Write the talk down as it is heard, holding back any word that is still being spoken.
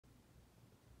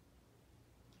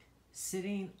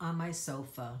Sitting on my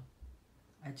sofa.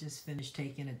 I just finished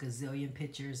taking a gazillion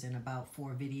pictures and about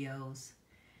 4 videos,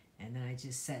 and then I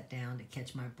just sat down to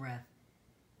catch my breath.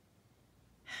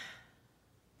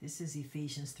 This is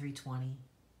Ephesians 3:20.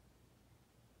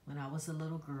 When I was a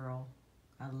little girl,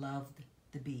 I loved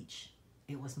the beach.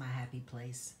 It was my happy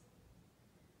place.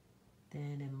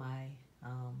 Then in my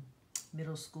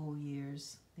middle school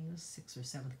years, I think it was 6th or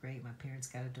 7th grade, my parents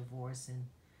got a divorce, and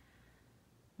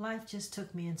life just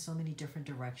took me in so many different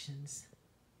directions.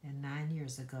 And 9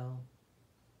 years ago,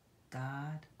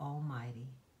 God Almighty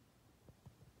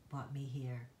brought me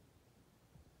here.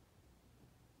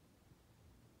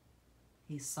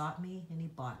 He sought me and He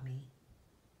bought me.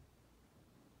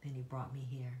 Then He brought me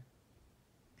here.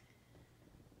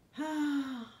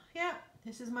 Yeah,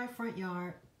 this is my front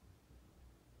yard.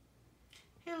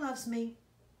 He loves me.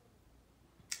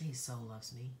 He so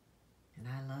loves me. And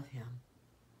I love Him.